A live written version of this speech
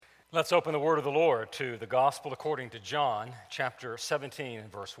Let's open the word of the Lord to the Gospel according to John, chapter 17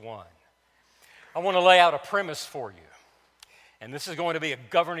 and verse 1. I want to lay out a premise for you, and this is going to be a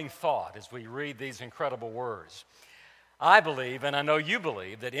governing thought as we read these incredible words. I believe, and I know you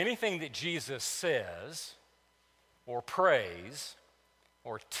believe, that anything that Jesus says or prays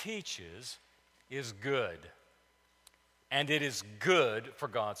or teaches is good, and it is good for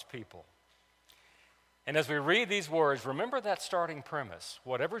God's people. And as we read these words, remember that starting premise.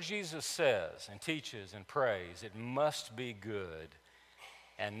 Whatever Jesus says and teaches and prays, it must be good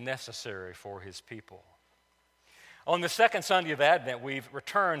and necessary for his people. On the second Sunday of Advent, we've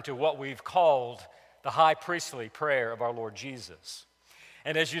returned to what we've called the high priestly prayer of our Lord Jesus.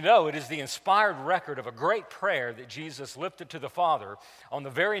 And as you know, it is the inspired record of a great prayer that Jesus lifted to the Father on the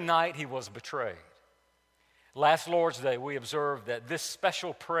very night he was betrayed. Last Lord's Day, we observed that this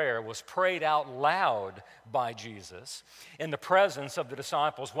special prayer was prayed out loud by Jesus in the presence of the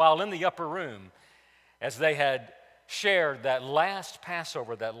disciples while in the upper room as they had shared that last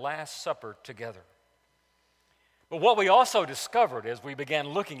Passover, that last supper together. But what we also discovered as we began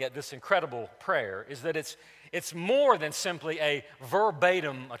looking at this incredible prayer is that it's more than simply a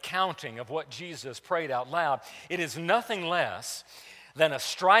verbatim accounting of what Jesus prayed out loud. It is nothing less than a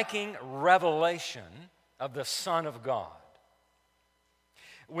striking revelation of the Son of God.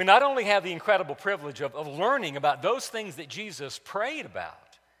 We not only have the incredible privilege of learning about those things that Jesus prayed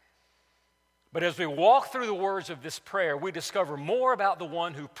about, but as we walk through the words of this prayer, we discover more about the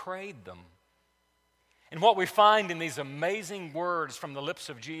one who prayed them. And what we find in these amazing words from the lips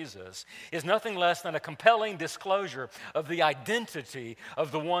of Jesus is nothing less than a compelling disclosure of the identity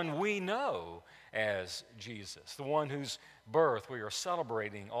of the one we know as Jesus, the one whose birth we are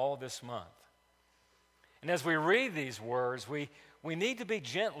celebrating all this month. And as we read these words, we need to be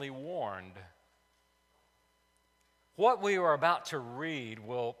gently warned. What we are about to read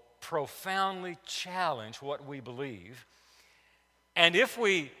will profoundly challenge what we believe. And if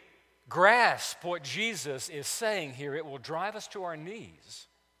we grasp what Jesus is saying here, it will drive us to our knees.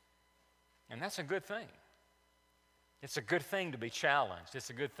 And that's a good thing. It's a good thing to be challenged.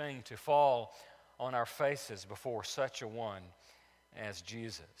 It's a good thing to fall on our faces before such a one as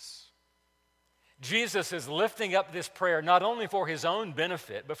Jesus. Jesus is lifting up this prayer not only for his own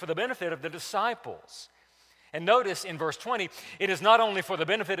benefit, but for the benefit of the disciples. And notice in verse 20, it is not only for the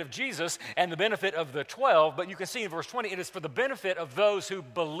benefit of Jesus and the benefit of the 12, but you can see in verse 20, it is for the benefit of those who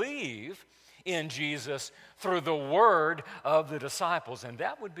believe in Jesus through the word of the disciples. And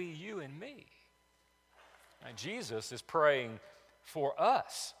that would be you and me. Now, Jesus is praying for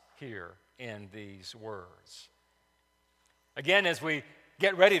us here in these words. Again, as we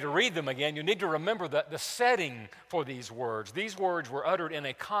get ready to read them again, you need to remember the setting for these words. These words were uttered in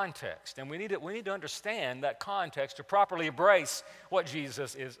a context, and we need to understand that context to properly embrace what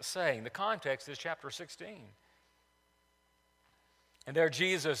Jesus is saying. The context is chapter 16. And there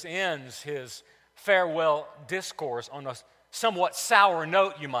Jesus ends his farewell discourse on a somewhat sour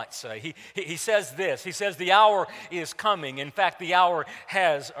note, you might say. He says this. He says, the hour is coming. In fact, the hour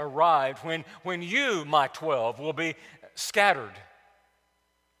has arrived when you, my 12, will be scattered.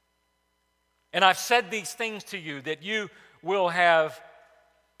 And I've said these things to you that you will have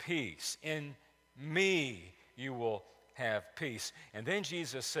peace. In me you will have peace. And then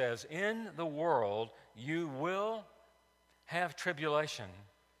Jesus says, in the world you will have tribulation,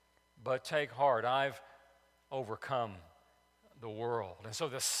 but take heart, I've overcome the world. And so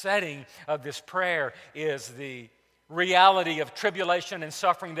the setting of this prayer is the reality of tribulation and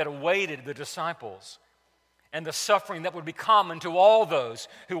suffering that awaited the disciples, and the suffering that would be common to all those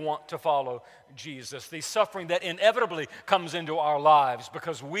who want to follow Jesus. The suffering that inevitably comes into our lives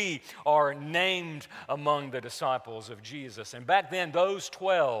because we are named among the disciples of Jesus. And back then, those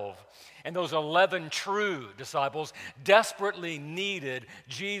 12 and those 11 true disciples desperately needed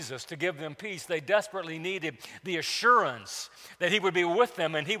Jesus to give them peace. They desperately needed the assurance that he would be with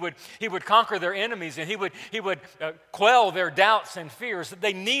them and he would conquer their enemies and he would quell their doubts and fears.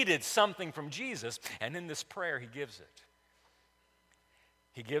 They needed something from Jesus, and in this prayer he gives it.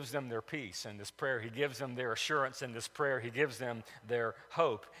 He gives them their peace in this prayer. He gives them their assurance in this prayer. He gives them their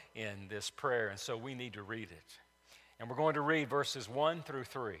hope in this prayer. And so we need to read it. And we're going to read verses 1 through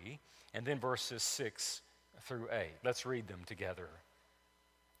 3 and then verses 6 through 8. Let's read them together.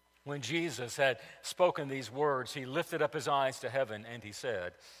 When Jesus had spoken these words, he lifted up his eyes to heaven and he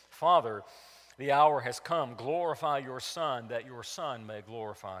said, Father, the hour has come. Glorify your Son, that your Son may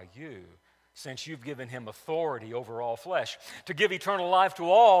glorify you, since you've given him authority over all flesh, to give eternal life to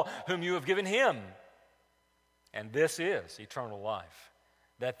all whom you have given him. And this is eternal life,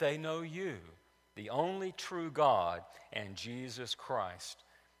 that they know you, the only true God, and Jesus Christ,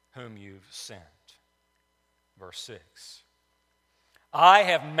 whom you've sent. Verse 6. I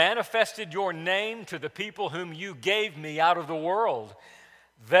have manifested your name to the people whom you gave me out of the world.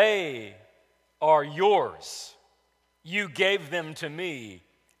 They are yours. You gave them to me,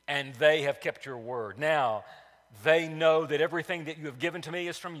 and they have kept your word. Now, they know that everything that you have given to me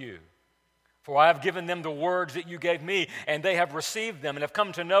is from you. For I have given them the words that you gave me, and they have received them, and have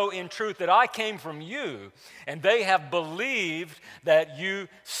come to know in truth that I came from you, and they have believed that you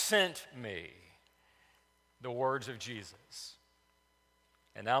sent me. The words of Jesus.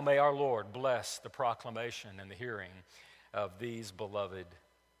 And now may our Lord bless the proclamation and the hearing of these beloved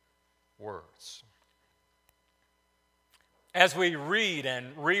words. As we read and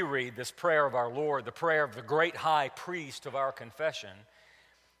reread this prayer of our Lord, the prayer of the great high priest of our confession,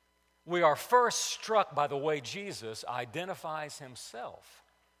 we are first struck by the way Jesus identifies himself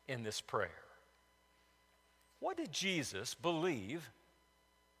in this prayer. What did Jesus believe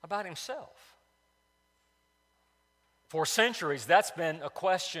about himself? For centuries, that's been a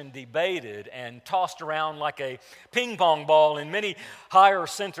question debated and tossed around like a ping pong ball in many higher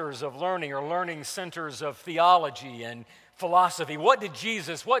centers of learning or learning centers of theology and philosophy. What did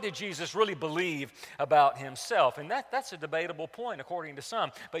Jesus really believe about himself? And that's a debatable point according to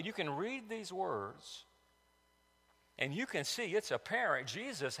some. But you can read these words and you can see it's apparent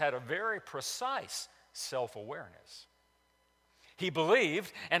Jesus had a very precise self-awareness. He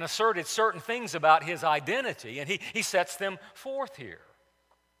believed and asserted certain things about his identity, and he sets them forth here.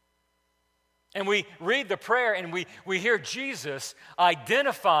 And we read the prayer and we hear Jesus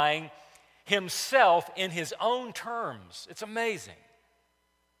identifying himself in his own terms. It's amazing.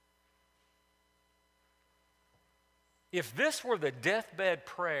 If this were the deathbed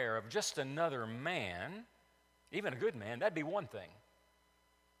prayer of just another man, even a good man, that'd be one thing.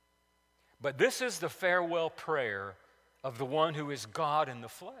 But this is the farewell prayer of the one who is God in the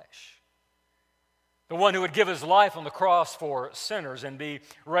flesh. The one who would give his life on the cross for sinners and be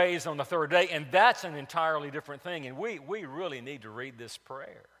raised on the third day. And that's an entirely different thing. And we really need to read this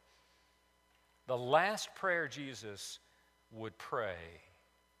prayer. The last prayer Jesus would pray.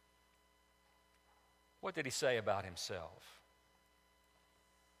 What did he say about himself?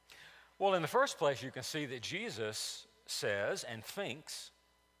 Well, in the first place, you can see that Jesus says and thinks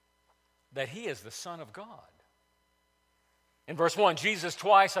that he is the Son of God. In verse 1, Jesus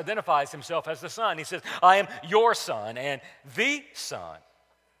twice identifies himself as the Son. He says, I am your Son and the Son.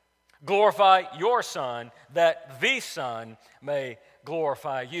 Glorify your Son, that the Son may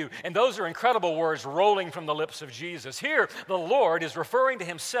glorify you. And those are incredible words rolling from the lips of Jesus. Here, the Lord is referring to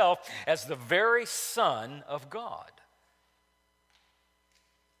himself as the very Son of God.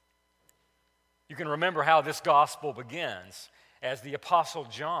 You can remember how this gospel begins as the Apostle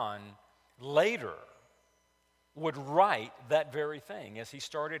John later would write that very thing. As he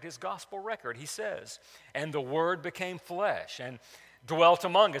started his gospel record, he says, and the Word became flesh and dwelt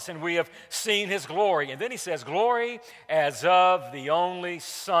among us, and we have seen his glory. And then he says, glory as of the only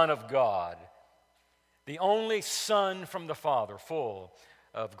Son of God, the only Son from the Father, full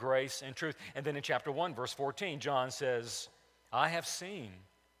of grace and truth. And then in chapter 1, verse 14, John says, I have seen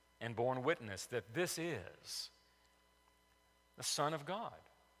and borne witness that this is the Son of God.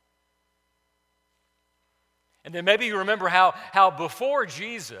 And then maybe you remember how before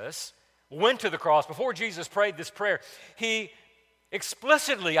Jesus went to the cross, before Jesus prayed this prayer, he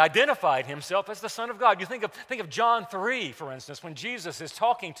explicitly identified himself as the Son of God. You think of John 3, for instance, when Jesus is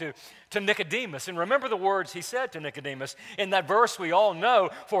talking to Nicodemus. And remember the words he said to Nicodemus in that verse we all know,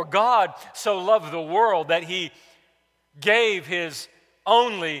 for God so loved the world that he gave his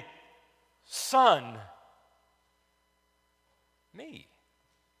only Son, me.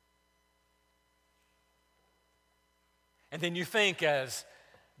 And then you think as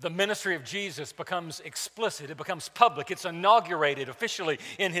the ministry of Jesus becomes explicit, it becomes public, it's inaugurated officially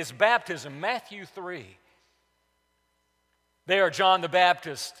in his baptism, Matthew 3. There, John the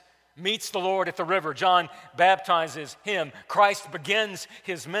Baptist meets the Lord at the river. John baptizes him. Christ begins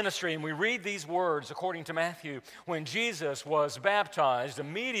his ministry, and we read these words according to Matthew. When Jesus was baptized,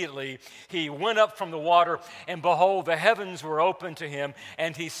 immediately he went up from the water, and behold, the heavens were opened to him,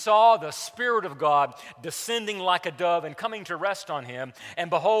 and he saw the Spirit of God descending like a dove and coming to rest on him. And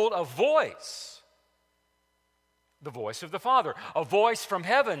behold, a voice, the voice of the Father, a voice from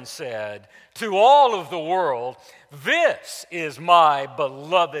heaven said to all of the world, this is my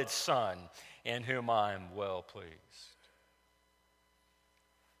beloved Son, in whom I am well pleased.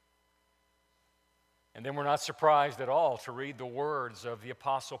 And then we're not surprised at all to read the words of the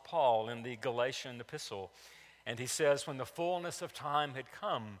Apostle Paul in the Galatian epistle. And he says, when the fullness of time had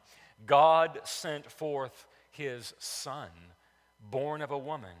come, God sent forth his Son, born of a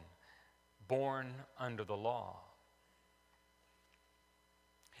woman, born under the law.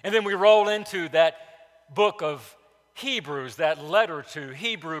 And then we roll into that book of Hebrews, that letter to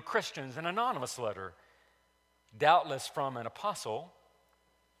Hebrew Christians, an anonymous letter, doubtless from an apostle,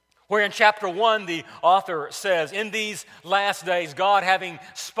 where in chapter 1 the author says, in these last days, God having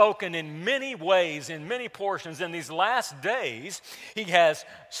spoken in many ways, in many portions, in these last days, He has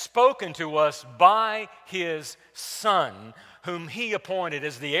spoken to us by His Son, whom He appointed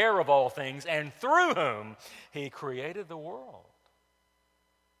as the heir of all things, and through whom He created the world.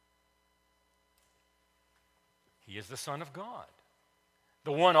 He is the Son of God.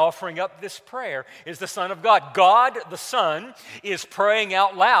 The one offering up this prayer is the Son of God. God the Son is praying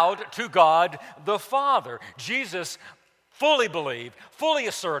out loud to God the Father. Jesus fully believed, fully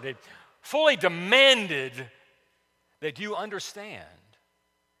asserted, fully demanded that you understand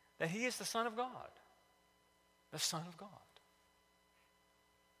that He is the Son of God. The Son of God.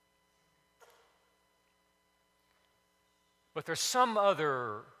 But there's some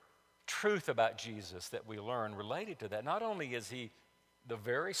other truth about Jesus that we learn related to that. Not only is He the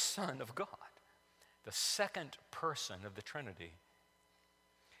very Son of God, the second person of the Trinity,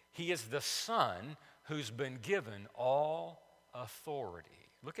 He is the Son who's been given all authority.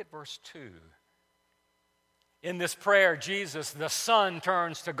 Look at verse 2. In this prayer, Jesus, the Son,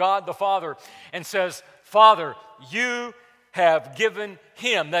 turns to God the Father and says, Father, you have given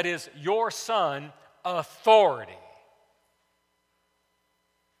Him, that is your Son, authority.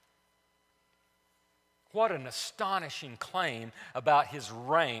 What an astonishing claim about His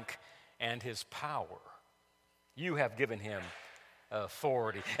rank and His power. You have given Him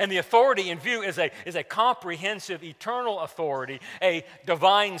authority. And the authority in view is a comprehensive, eternal authority, a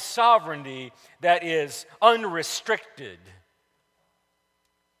divine sovereignty that is unrestricted.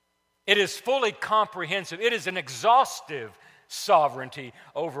 It is fully comprehensive. It is an exhaustive sovereignty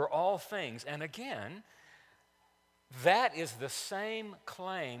over all things. And again, that is the same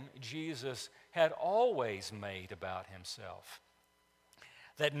claim Jesus had always made about Himself.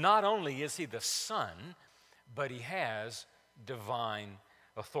 That not only is He the Son, but He has divine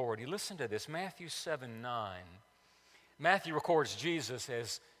authority. Listen to this, Matthew 7:9. Matthew records Jesus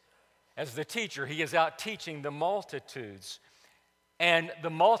as the teacher. He is out teaching the multitudes. And the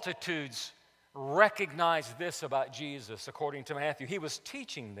multitudes recognize this about Jesus, according to Matthew. He was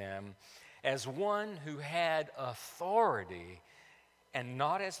teaching them as one who had authority and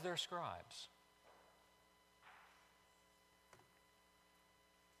not as their scribes.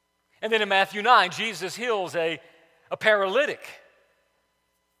 And then in Matthew 9, Jesus heals a paralytic.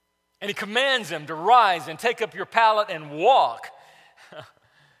 And He commands him to rise and take up your pallet and walk.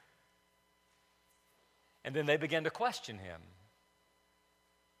 And then they begin to question Him.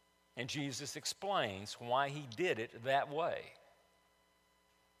 And Jesus explains why He did it that way.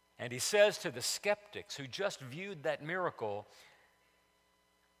 And He says to the skeptics who just viewed that miracle,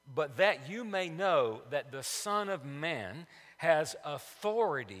 but that you may know that the Son of Man has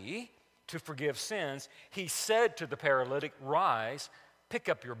authority to forgive sins, He said to the paralytic, rise, pick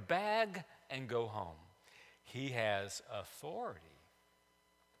up your bag, and go home. He has authority.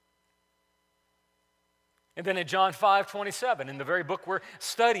 And then in John 5:27, in the very book we're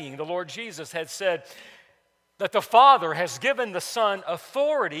studying, the Lord Jesus had said that the Father has given the Son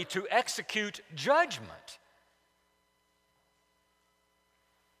authority to execute judgment.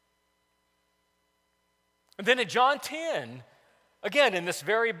 And then in John 10, again in this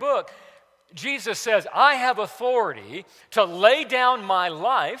very book, Jesus says, I have authority to lay down my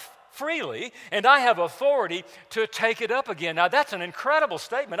life freely, and I have authority to take it up again. Now that's an incredible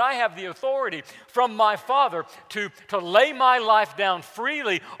statement. I have the authority from my Father to lay my life down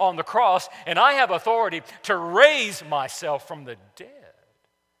freely on the cross, and I have authority to raise myself from the dead.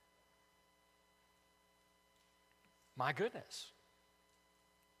 My goodness.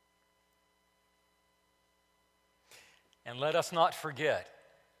 And let us not forget,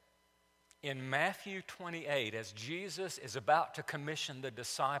 in Matthew 28, as Jesus is about to commission the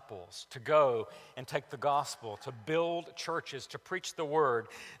disciples to go and take the gospel, to build churches, to preach the word,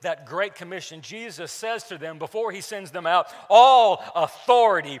 that great commission, Jesus says to them before He sends them out, all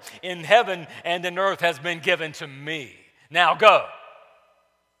authority in heaven and in earth has been given to me. Now go.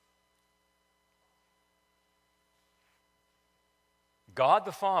 God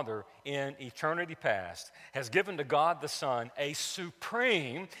the Father in eternity past has given to God the Son a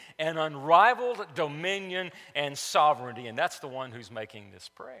supreme and unrivaled dominion and sovereignty, and that's the one who's making this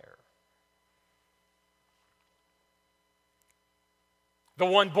prayer. The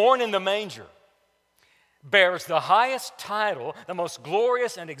one born in the manger bears the highest title, the most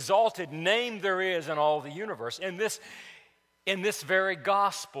glorious and exalted name there is in all the universe. And this In this very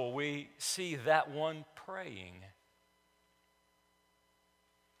gospel, we see that one praying.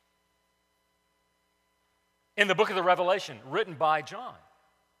 In the book of the Revelation, written by John,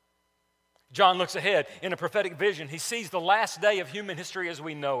 John looks ahead in a prophetic vision. He sees the last day of human history as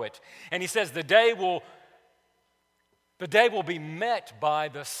we know it. And he says the day will be met by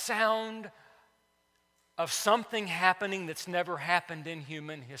the sound of something happening that's never happened in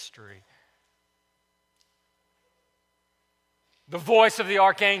human history. The voice of the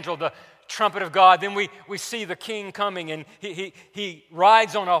archangel, the trumpet of God. Then we see the king coming, and he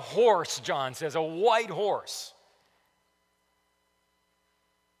rides on a horse, John says, a white horse.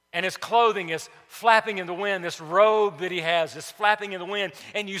 And his clothing is flapping in the wind. This robe that he has is flapping in the wind.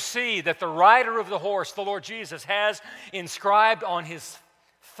 And you see that the rider of the horse, the Lord Jesus, has inscribed on his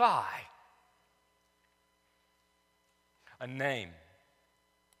thigh a name: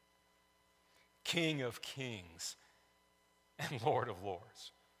 King of Kings and Lord of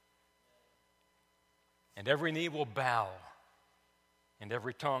Lords. And every knee will bow, and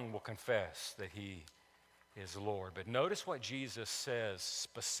every tongue will confess that he is Lord. But notice what Jesus says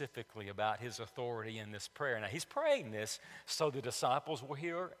specifically about his authority in this prayer. Now, he's praying this so the disciples will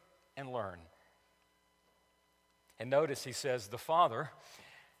hear and learn. And notice he says, the Father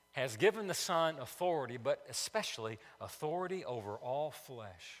has given the Son authority, but especially authority over all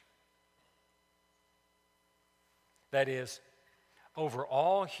flesh. That is, over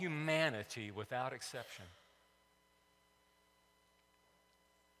all humanity without exception.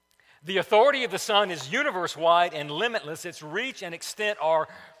 The authority of the Son is universe-wide and limitless. Its reach and extent are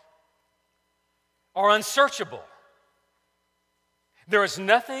unsearchable. There is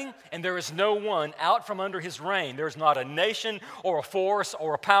nothing and there is no one out from under his reign. There is not a nation or a force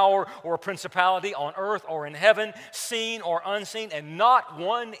or a power or a principality on earth or in heaven, seen or unseen, and not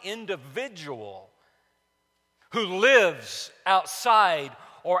one individual who lives outside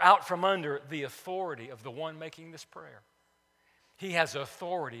or out from under the authority of the one making this prayer. He has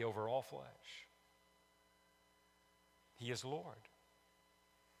authority over all flesh. He is Lord.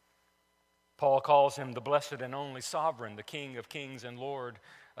 Paul calls him the blessed and only sovereign, the King of kings and Lord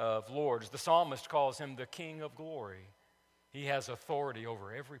of lords. The psalmist calls him the King of glory. He has authority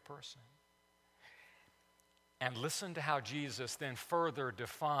over every person. And listen to how Jesus then further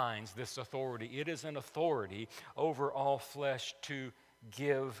defines this authority. It is an authority over all flesh to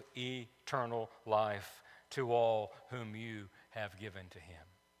give eternal life to all whom you have given to him.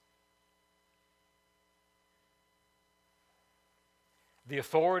 The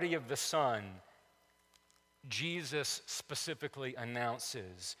authority of the Son, Jesus specifically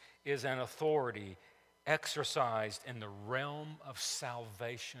announces, is an authority exercised in the realm of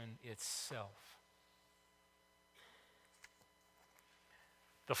salvation itself.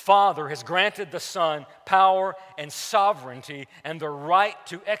 The Father has granted the Son power and sovereignty and the right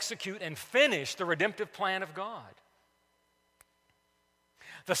to execute and finish the redemptive plan of God.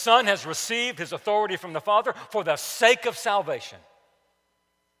 The Son has received his authority from the Father for the sake of salvation.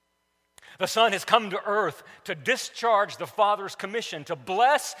 The Son has come to earth to discharge the Father's commission to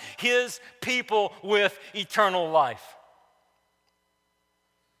bless his people with eternal life.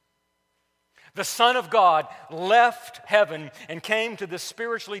 The Son of God left heaven and came to this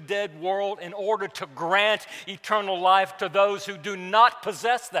spiritually dead world in order to grant eternal life to those who do not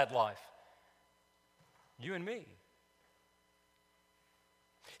possess that life. You and me.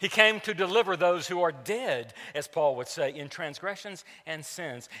 He came to deliver those who are dead, as Paul would say, in transgressions and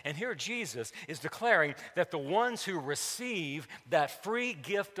sins. And here Jesus is declaring that the ones who receive that free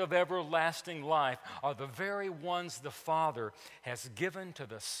gift of everlasting life are the very ones the Father has given to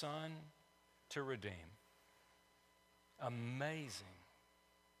the Son to redeem. Amazing.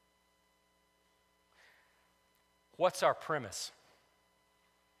 What's our premise?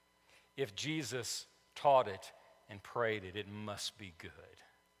 If Jesus taught it and prayed it, it must be good.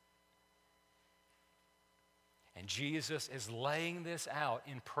 And Jesus is laying this out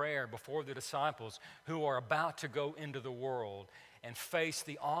in prayer before the disciples who are about to go into the world and face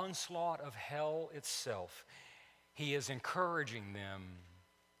the onslaught of hell itself. He is encouraging them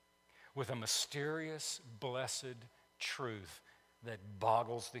with a mysterious, blessed truth that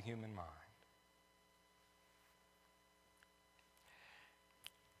boggles the human mind.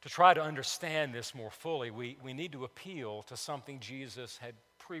 To try to understand this more fully, we need to appeal to something Jesus had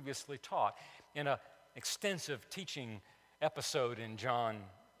previously taught in an extensive teaching episode in John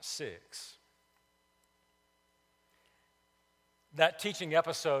 6. That teaching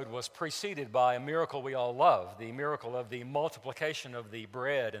episode was preceded by a miracle we all love, the miracle of the multiplication of the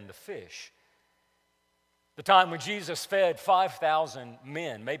bread and the fish. The time when Jesus fed 5,000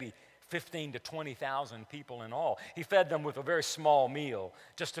 men, maybe 15 to 20,000 people in all. He fed them with a very small meal,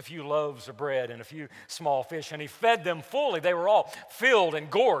 just a few loaves of bread and a few small fish, and he fed them fully. They were all filled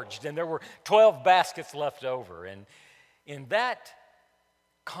and gorged, and there were 12 baskets left over. And in that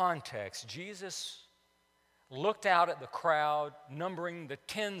context, Jesus looked out at the crowd, numbering the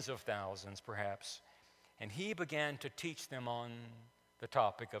tens of thousands perhaps, and he began to teach them on the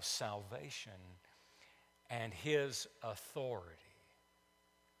topic of salvation and his authority.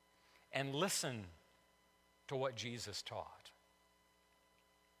 And listen to what Jesus taught.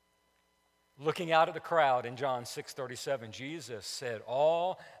 Looking out at the crowd in John 6:37, Jesus said,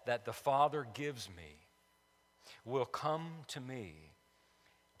 "All that the Father gives me will come to me,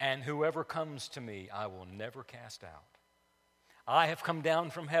 and whoever comes to me I will never cast out. I have come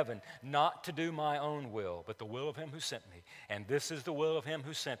down from heaven not to do my own will, but the will of him who sent me. And this is the will of him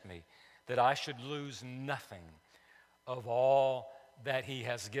who sent me, that I should lose nothing of all that he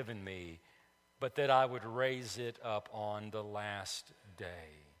has given me, but that I would raise it up on the last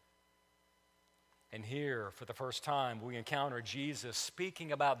day." And here, for the first time, we encounter Jesus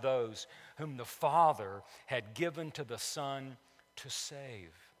speaking about those whom the Father had given to the Son to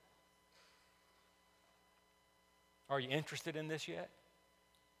save. Are you interested in this yet?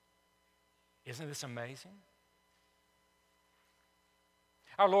 Isn't this amazing?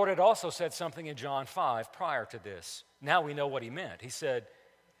 Our Lord had also said something in John 5 prior to this. Now we know what he meant. He said,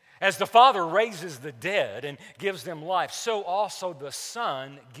 "As the Father raises the dead and gives them life, so also the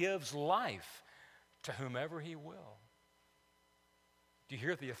Son gives life to whomever he will." Do you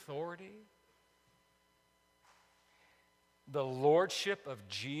hear the authority? The lordship of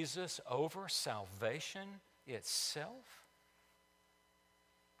Jesus over salvation itself.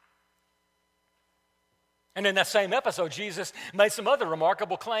 And in that same episode, Jesus made some other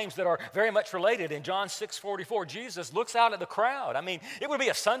remarkable claims that are very much related. In John 6:44, Jesus looks out at the crowd. I mean, it would be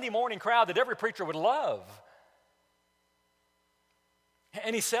a Sunday morning crowd that every preacher would love.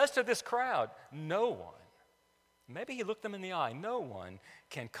 And he says to this crowd, "No one," maybe he looked them in the eye, "no one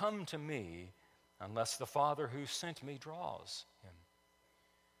can come to me unless the Father who sent me draws him."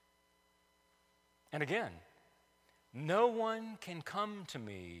 And again, "No one can come to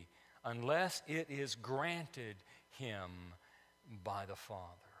me unless it is granted him by the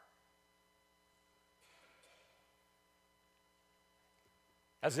Father."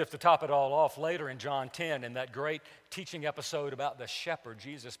 As if to top it all off, later in John 10, in that great teaching episode about the shepherd,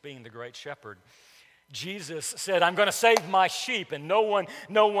 Jesus being the great shepherd, Jesus said, "I'm going to save my sheep, and no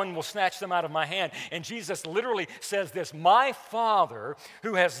one will snatch them out of my hand." And Jesus literally says this, "My Father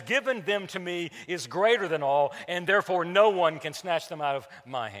who has given them to me is greater than all, and therefore no one can snatch them out of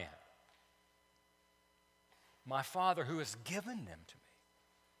my hand." My Father who has given them to me.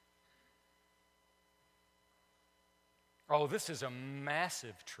 Oh, this is a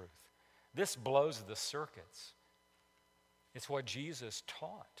massive truth. This blows the circuits. It's what Jesus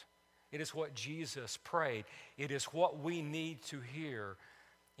taught. It is what Jesus prayed. It is what we need to hear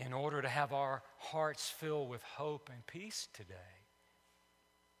in order to have our hearts filled with hope and peace today.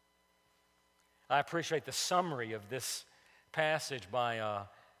 I appreciate the summary of this passage by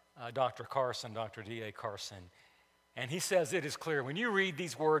Dr. Carson, Dr. D.A. Carson. And he says it is clear. When you read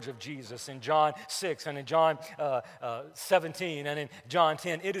these words of Jesus in John 6 and in John 17 and in John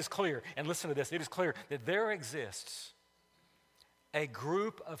 10, it is clear, and listen to this, it is clear that there exists a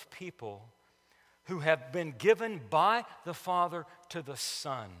group of people who have been given by the Father to the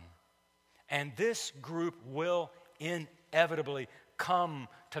Son. And this group will inevitably come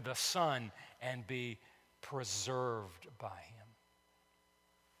to the Son and be preserved by him.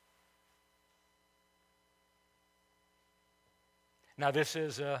 Now, this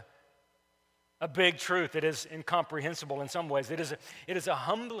is a big truth. It is incomprehensible in some ways. It is a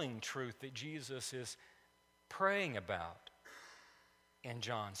humbling truth that Jesus is praying about in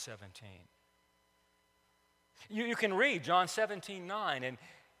John 17. You can read John 17:9,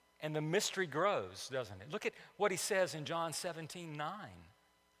 and the mystery grows, doesn't it? Look at what he says in John 17:9.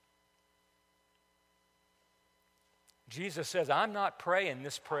 Jesus says, "I'm not praying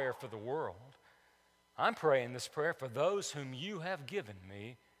this prayer for the world. I'm praying this prayer for those whom you have given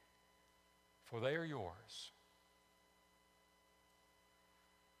me, for they are yours."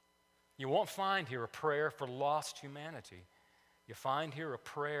 You won't find here a prayer for lost humanity. You find here a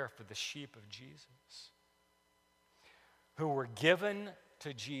prayer for the sheep of Jesus, who were given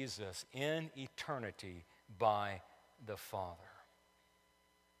to Jesus in eternity by the Father.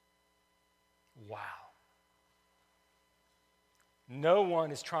 Wow. No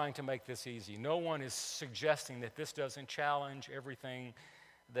one is trying to make this easy. No one is suggesting that this doesn't challenge everything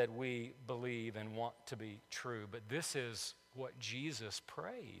that we believe and want to be true. But this is what Jesus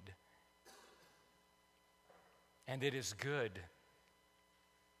prayed and it is good.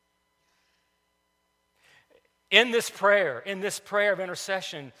 In this prayer of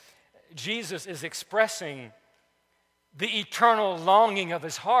intercession, Jesus is expressing the eternal longing of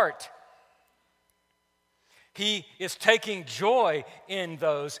his heart. He is taking joy in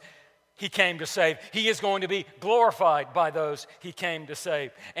those he came to save. He is going to be glorified by those he came to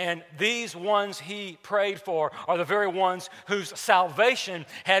save. And these ones he prayed for are the very ones whose salvation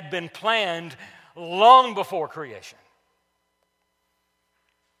had been planned long before creation.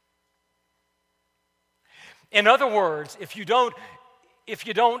 In other words, if you don't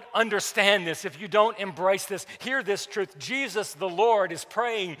understand this, if you don't embrace this, hear this truth. Jesus, the Lord, is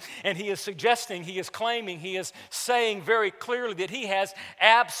praying, and he is suggesting, he is claiming, he is saying very clearly that he has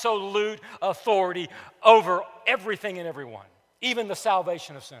absolute authority over everything and everyone, even the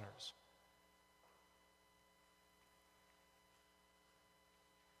salvation of sinners.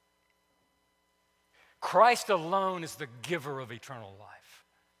 Christ alone is the giver of eternal life.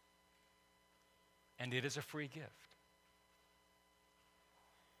 And it is a free gift.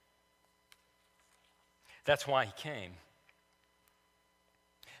 That's why he came.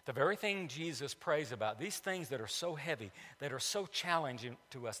 The very thing Jesus prays about, these things that are so heavy, that are so challenging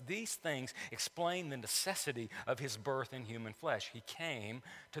to us, these things explain the necessity of his birth in human flesh. He came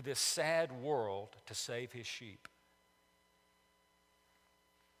to this sad world to save his sheep.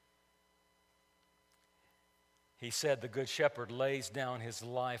 He said, the good shepherd lays down his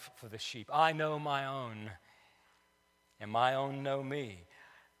life for the sheep. I know my own, and my own know me.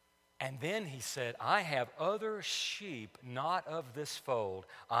 And then he said, I have other sheep not of this fold.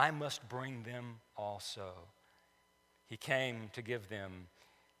 I must bring them also. He came to give them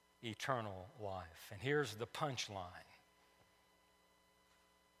eternal life. And here's the punchline.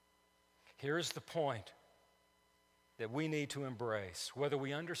 Here's the point that we need to embrace, whether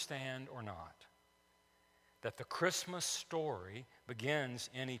we understand or not. That the Christmas story begins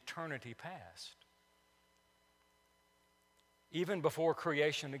in eternity past. Even before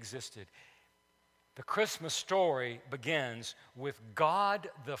creation existed, the Christmas story begins with God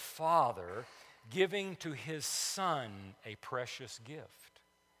the Father giving to his Son a precious gift.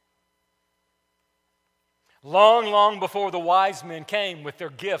 Long, long before the wise men came with their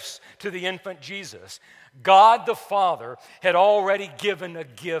gifts to the infant Jesus, God the Father had already given a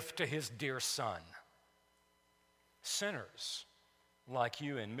gift to his dear Son. Sinners like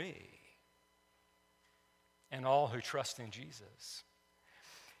you and me, and all who trust in Jesus.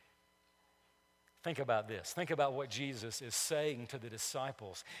 Think about this. Think about what Jesus is saying to the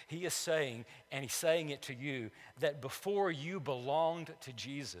disciples. He is saying, and he's saying it to you, that before you belonged to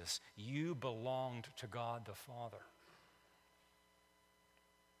Jesus, you belonged to God the Father.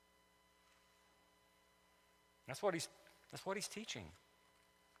 That's what he's teaching.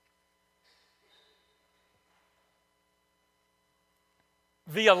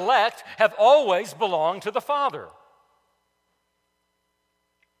 The elect have always belonged to the Father.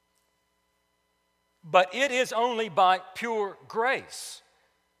 But it is only by pure grace,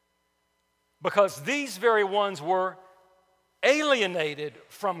 because these very ones were alienated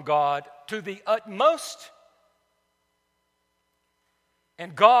from God to the utmost,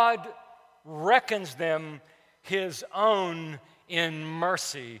 and God reckons them his own in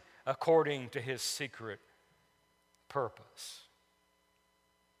mercy according to his secret purpose.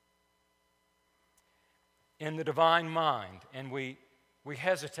 In the divine mind, and we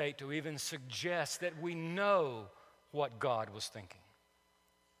hesitate to even suggest that we know what God was thinking.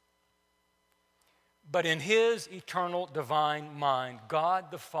 But in his eternal divine mind, God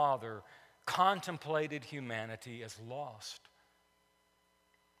the Father contemplated humanity as lost.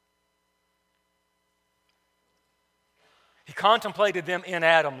 He contemplated them in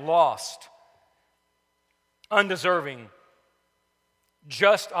Adam, lost, undeserving,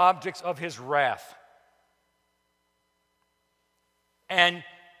 just objects of his wrath. And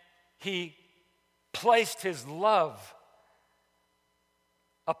he placed his love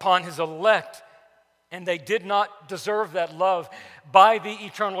upon his elect, and they did not deserve that love. By the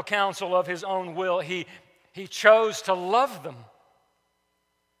eternal counsel of his own will, he chose to love them.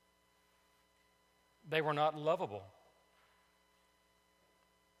 They were not lovable.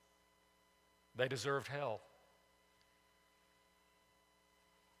 They deserved hell.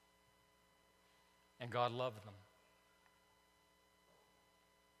 And God loved them.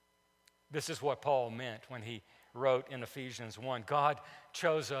 This is what Paul meant when he wrote in Ephesians 1, God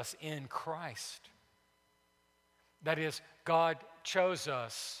chose us in Christ. That is, God chose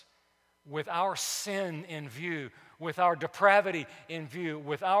us with our sin in view, with our depravity in view,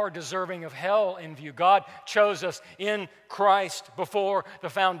 with our deserving of hell in view. God chose us in Christ before the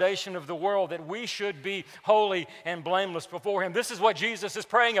foundation of the world that we should be holy and blameless before Him. This is what Jesus is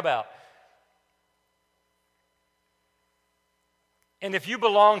praying about. And if you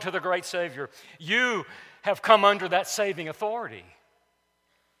belong to the great Savior, you have come under that saving authority.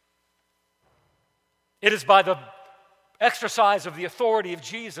 It is by the exercise of the authority of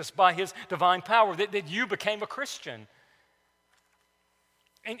Jesus, by His divine power, that you became a Christian.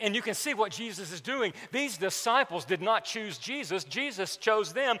 And you can see what Jesus is doing. These disciples did not choose Jesus. Jesus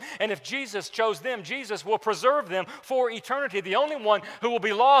chose them. And if Jesus chose them, Jesus will preserve them for eternity. The only one who will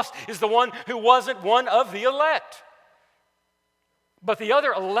be lost is the one who wasn't one of the elect. But the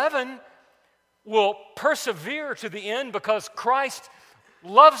other 11 will persevere to the end because Christ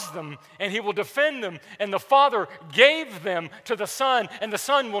loves them and He will defend them. And the Father gave them to the Son, and the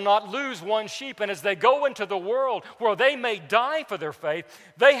Son will not lose one sheep. And as they go into the world where they may die for their faith,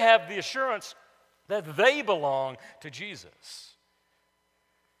 they have the assurance that they belong to Jesus.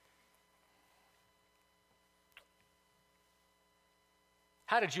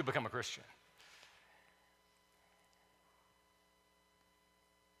 How did you become a Christian?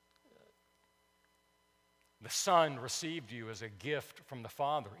 The Son received you as a gift from the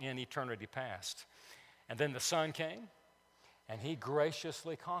Father in eternity past. And then the Son came, and He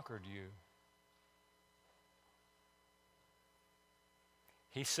graciously conquered you.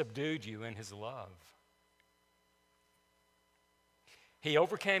 He subdued you in His love. He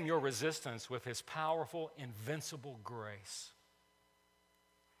overcame your resistance with His powerful, invincible grace.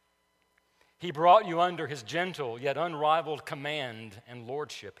 He brought you under His gentle yet unrivaled command and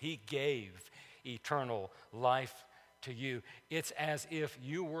lordship. He gave eternal life to you. It's as if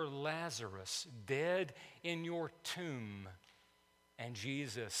you were Lazarus, dead in your tomb, and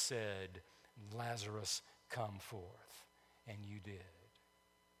Jesus said, "Lazarus, come forth," and you did.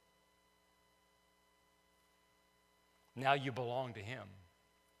 Now you belong to Him.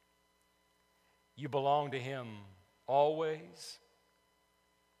 You belong to Him always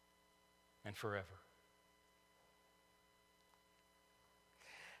and forever.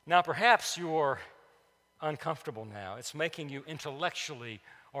 Now, perhaps you're uncomfortable now. It's making you intellectually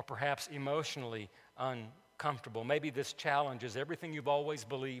or perhaps emotionally uncomfortable. Maybe this challenges everything you've always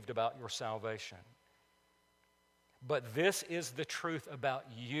believed about your salvation. But this is the truth about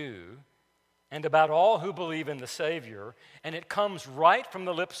you and about all who believe in the Savior, and it comes right from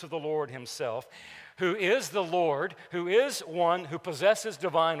the lips of the Lord Himself, who is the Lord, who is one who possesses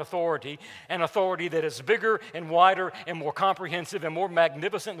divine authority, an authority that is bigger and wider and more comprehensive and more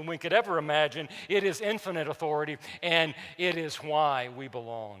magnificent than we could ever imagine. It is infinite authority, and it is why we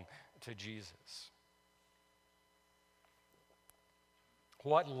belong to Jesus.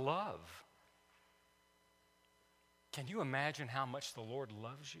 What love! Can you imagine how much the Lord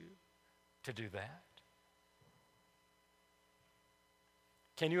loves you to do that?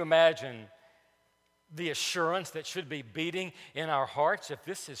 Can you imagine the assurance that should be beating in our hearts if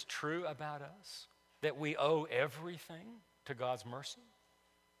this is true about us, that we owe everything to God's mercy?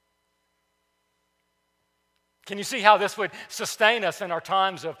 Can you see how this would sustain us in our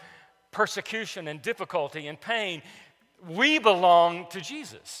times of persecution and difficulty and pain? We belong to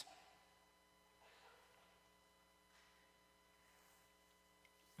Jesus.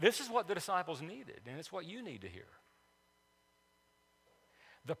 This is what the disciples needed, and it's what you need to hear.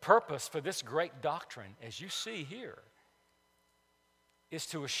 The purpose for this great doctrine, as you see here, is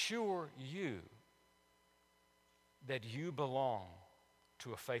to assure you that you belong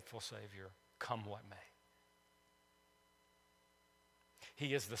to a faithful Savior, come what may.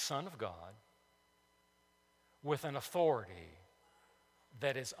 He is the Son of God with an authority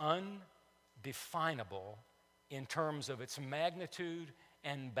that is undefinable in terms of its magnitude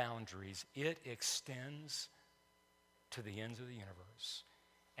and boundaries. It extends to the ends of the universe,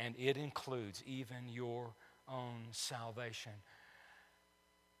 and it includes even your own salvation.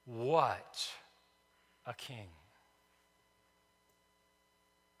 What a king.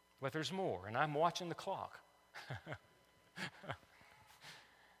 But there's more, and I'm watching the clock.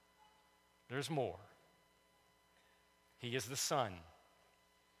 There's more. He is the Son,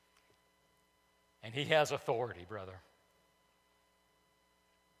 and He has authority, brother.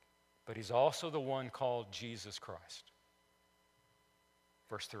 But He's also the one called Jesus Christ.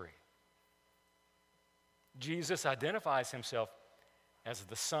 Verse 3. Jesus identifies Himself as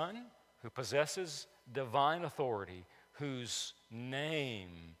the Son who possesses divine authority, whose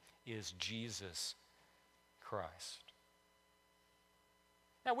name is Jesus Christ.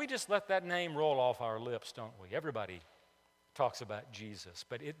 Now, we just let that name roll off our lips, don't we? Everybody talks about Jesus.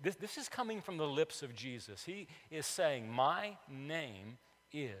 But this is coming from the lips of Jesus. He is saying, my name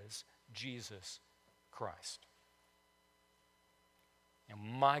is Jesus Christ. And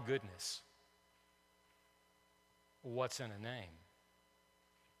my goodness, what's in a name?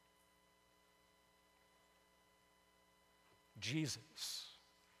 Jesus.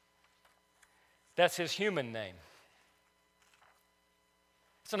 That's his human name.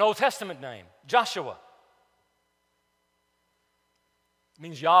 It's an Old Testament name, Joshua. It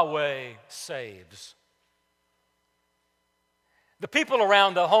means Yahweh saves. The people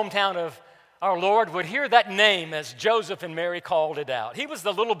around the hometown of our Lord would hear that name as Joseph and Mary called it out. He was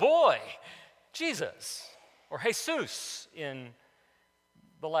the little boy, Jesus, or Jesus in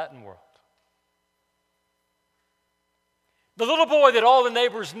the Latin world. The little boy that all the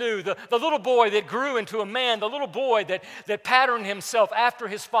neighbors knew, the little boy that grew into a man, the little boy that patterned himself after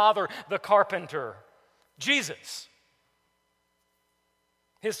his father, the carpenter, Jesus.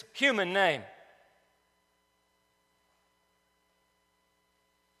 His human name.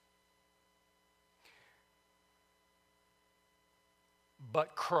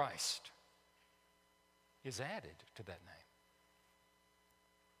 But Christ is added to that name.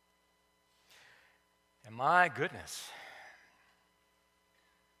 And my goodness,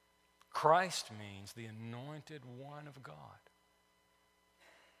 Christ means the anointed one of God.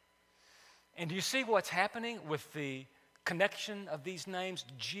 And do you see what's happening with the connection of these names?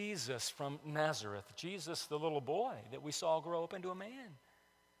 Jesus from Nazareth, Jesus the little boy that we saw grow up into a man.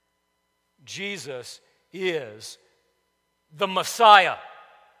 Jesus is the Messiah,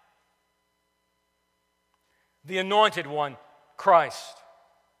 the anointed one, Christ.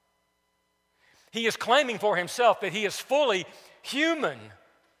 He is claiming for himself that he is fully human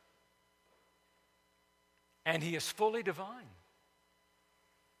and he is fully divine.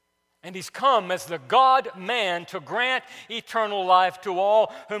 And he's come as the God-man to grant eternal life to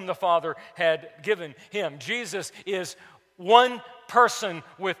all whom the Father had given him. Jesus is one person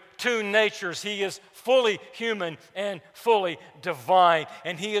with two natures. He is fully human and fully divine,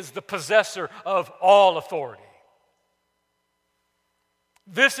 and he is the possessor of all authority.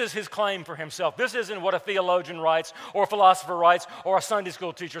 This is his claim for himself. This isn't what a theologian writes or a philosopher writes or a Sunday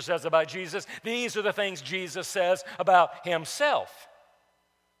school teacher says about Jesus. These are the things Jesus says about himself.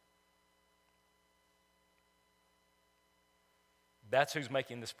 That's who's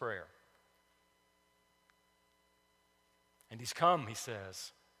making this prayer. And he's come, he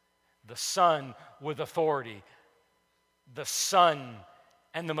says, the Son with authority. The Son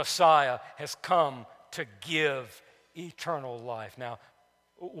and the Messiah has come to give eternal life. Now,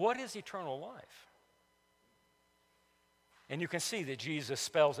 what is eternal life? And you can see that Jesus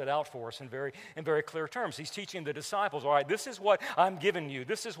spells it out for us in very clear terms. He's teaching the disciples, all right, this is what I'm giving you.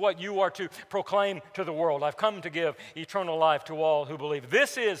 This is what you are to proclaim to the world. I've come to give eternal life to all who believe.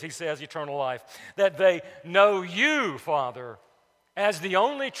 This is, he says, eternal life, that they know you, Father, as the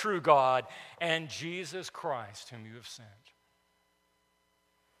only true God, and Jesus Christ, whom you have sent.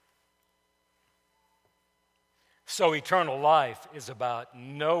 So eternal life is about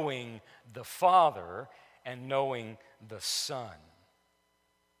knowing the Father and knowing the Son.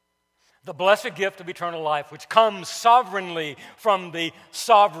 The blessed gift of eternal life, which comes sovereignly from the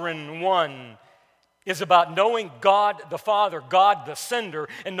sovereign one, is about knowing God the Father, God the sender,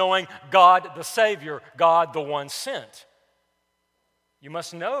 and knowing God the Savior, God the one sent. You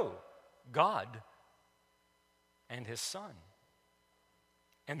must know God and his Son.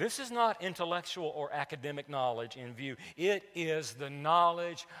 And this is not intellectual or academic knowledge in view. It is the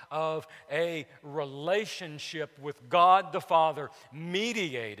knowledge of a relationship with God the Father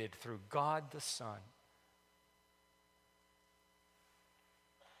mediated through God the Son.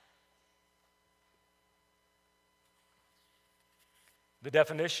 The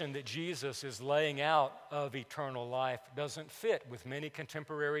definition that Jesus is laying out of eternal life doesn't fit with many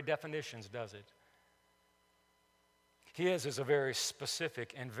contemporary definitions, does it? His is a very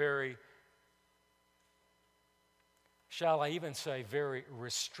specific and very, shall I even say, very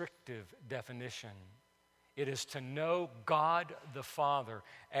restrictive definition. It is to know God the Father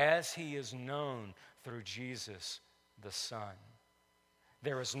as he is known through Jesus the Son.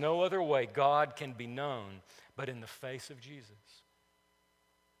 There is no other way God can be known but in the face of Jesus.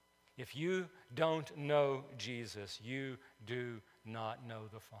 If you don't know Jesus, you do not know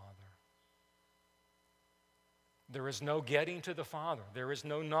the Father. There is no getting to the Father. There is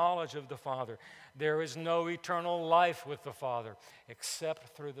no knowledge of the Father. There is no eternal life with the Father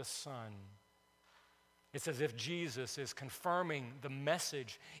except through the Son. It's as if Jesus is confirming the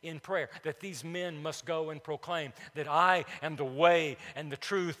message in prayer that these men must go and proclaim that I am the way and the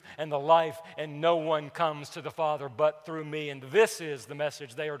truth and the life, and no one comes to the Father but through me. And this is the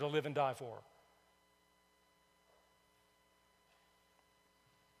message they are to live and die for.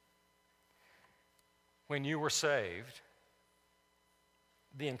 When you were saved,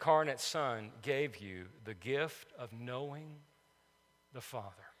 the incarnate Son gave you the gift of knowing the Father.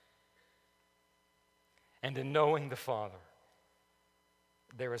 And in knowing the Father,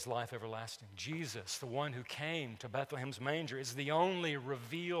 there is life everlasting. Jesus, the one who came to Bethlehem's manger, is the only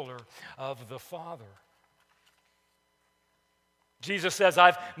revealer of the Father. Jesus says,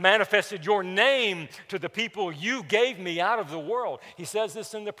 I've manifested your name to the people you gave me out of the world. He says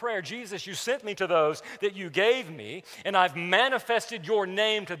this in the prayer. Jesus, you sent me to those that you gave me, and I've manifested your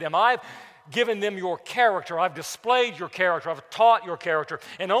name to them. I've given them your character. I've displayed your character. I've taught your character.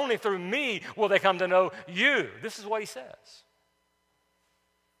 And only through me will they come to know you. This is what he says.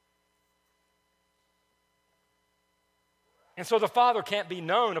 And so the Father can't be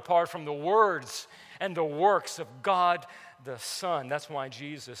known apart from the words and the works of God the Son. That's why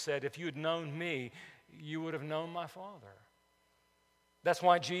Jesus said, if you had known me, you would have known my Father. That's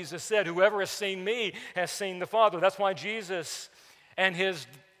why Jesus said, whoever has seen me has seen the Father. That's why Jesus and his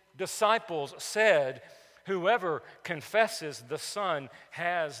disciples said, whoever confesses the Son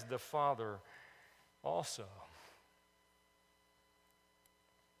has the Father also.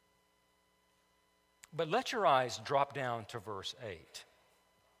 But let your eyes drop down to verse 8.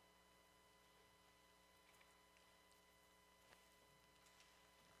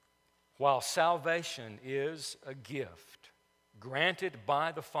 While salvation is a gift granted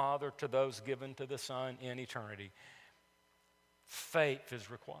by the Father to those given to the Son in eternity, faith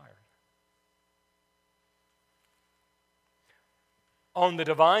is required. On the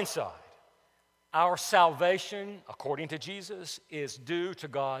divine side, our salvation, according to Jesus, is due to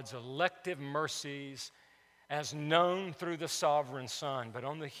God's elective mercies as known through the sovereign Son. But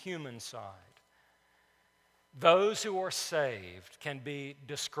on the human side, those who are saved can be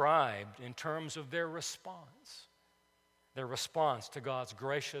described in terms of their response to God's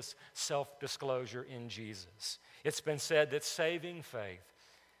gracious self-disclosure in Jesus. It's been said that saving faith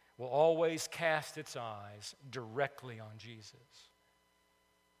will always cast its eyes directly on Jesus.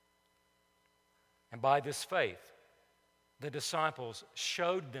 And by this faith, the disciples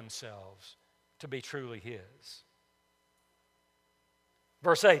showed themselves to be truly his.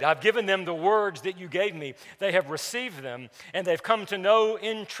 Verse 8, I've given them the words that you gave me. They have received them, and they've come to know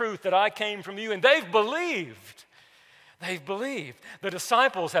in truth that I came from you, and they've believed. They've believed. The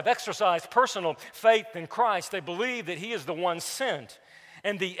disciples have exercised personal faith in Christ. They believe that he is the one sent.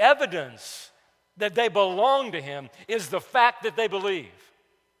 And the evidence that they belong to him is the fact that they believe.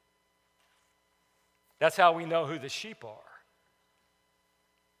 That's how we know who the sheep are.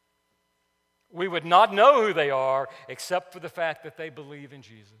 We would not know who they are except for the fact that they believe in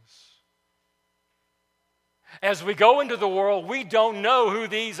Jesus. As we go into the world, we don't know who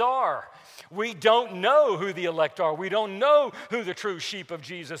these are. We don't know who the elect are. We don't know who the true sheep of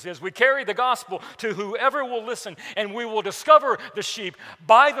Jesus is. We carry the gospel to whoever will listen, and we will discover the sheep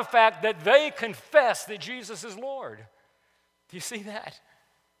by the fact that they confess that Jesus is Lord. Do you see that?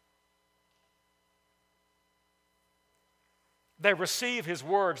 They receive his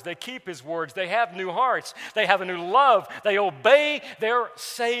words. They keep his words. They have new hearts. They have a new love. They obey their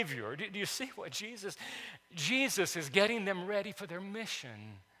Savior. Do you see what Jesus is getting them ready for their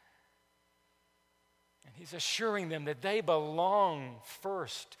mission. And he's assuring them that they belong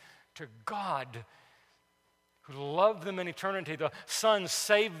first to God, who loved them in eternity. The Son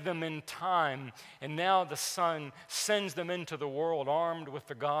saved them in time, and now the Son sends them into the world armed with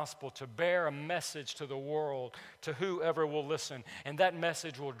the gospel to bear a message to the world, to whoever will listen. And that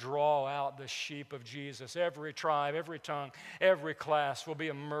message will draw out the sheep of Jesus. Every tribe, every tongue, every class will be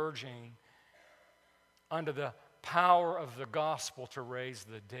emerging under the power of the gospel to raise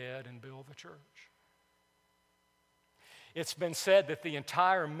the dead and build the church. It's been said that the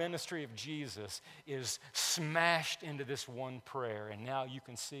entire ministry of Jesus is smashed into this one prayer, and now you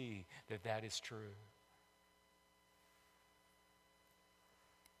can see that that is true.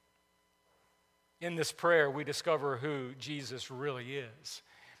 In this prayer, we discover who Jesus really is,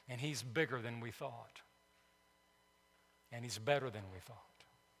 and he's bigger than we thought, and he's better than we thought,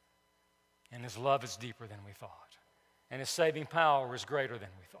 and his love is deeper than we thought, and his saving power is greater than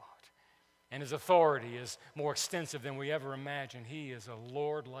we thought. And his authority is more extensive than we ever imagined. He is a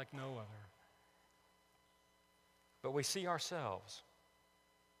Lord like no other. But we see ourselves,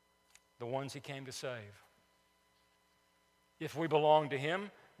 the ones he came to save. If we belong to him,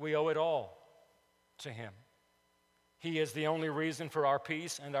 we owe it all to Him. He is the only reason for our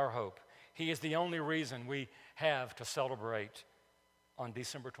peace and our hope. He is the only reason we have to celebrate on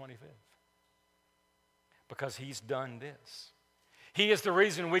December 25th. Because He's done this. He is the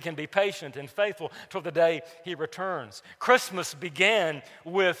reason we can be patient and faithful till the day He returns. Christmas began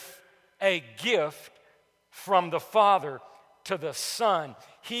with a gift from the Father to the Son.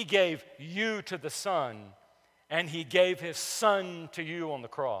 He gave you to the Son, and He gave His Son to you on the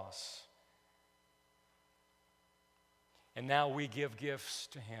cross. And now we give gifts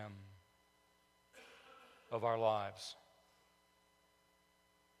to Him of our lives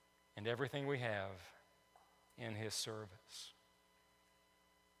and everything we have in His service.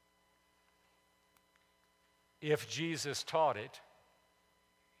 If Jesus taught it,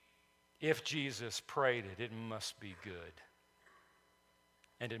 if Jesus prayed it, it must be good.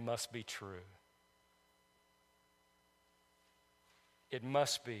 And it must be true. It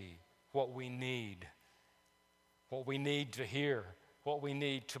must be what we need to hear, what we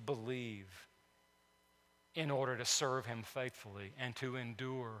need to believe in order to serve Him faithfully and to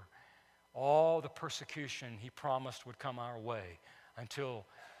endure all the persecution He promised would come our way until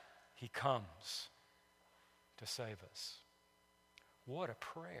He comes to save us. What a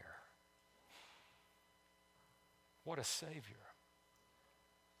prayer. What a Savior.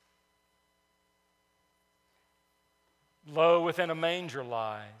 Lo, within a manger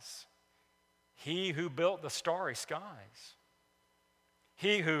lies He who built the starry skies.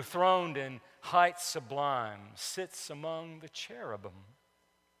 He who, throned in heights sublime, sits among the cherubim.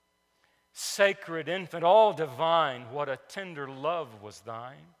 Sacred infant, all divine, what a tender love was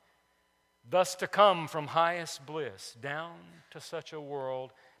thine, thus to come from highest bliss down to such a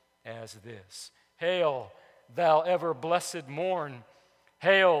world as this. Hail, thou ever blessed morn.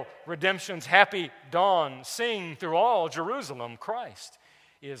 Hail, redemption's happy dawn. Sing through all Jerusalem, Christ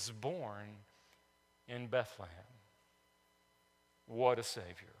is born in Bethlehem. What a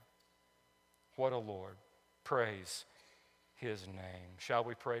Savior. What a Lord. Praise His name. Shall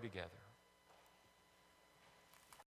we pray together?